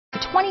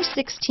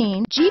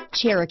2016 Jeep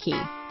Cherokee.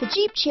 The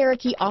Jeep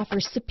Cherokee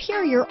offers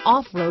superior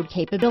off-road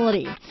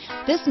capability.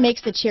 This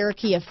makes the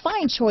Cherokee a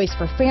fine choice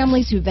for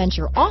families who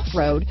venture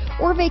off-road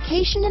or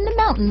vacation in the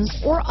mountains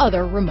or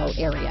other remote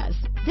areas.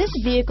 This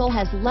vehicle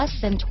has less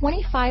than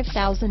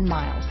 25,000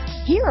 miles.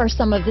 Here are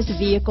some of this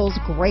vehicle's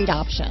great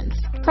options: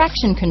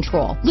 traction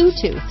control,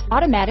 Bluetooth,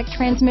 automatic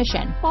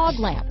transmission, fog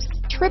lamps,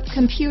 trip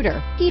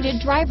computer,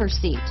 heated driver's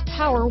seat,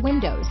 power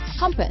windows,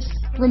 compass,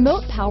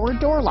 remote power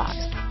door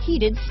locks,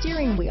 heated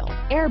steering wheel,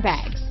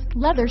 airbags,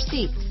 leather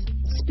seats,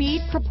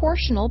 speed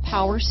proportional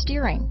power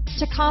steering,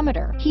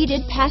 tachometer,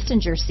 heated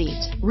passenger seat,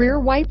 rear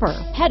wiper,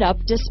 head-up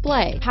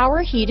display,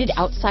 power heated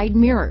outside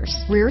mirrors,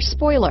 rear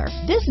spoiler.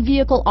 This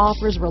vehicle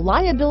offers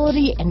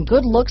reliability and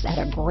good looks at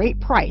a great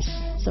price.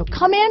 So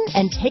come in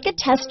and take a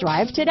test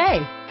drive today.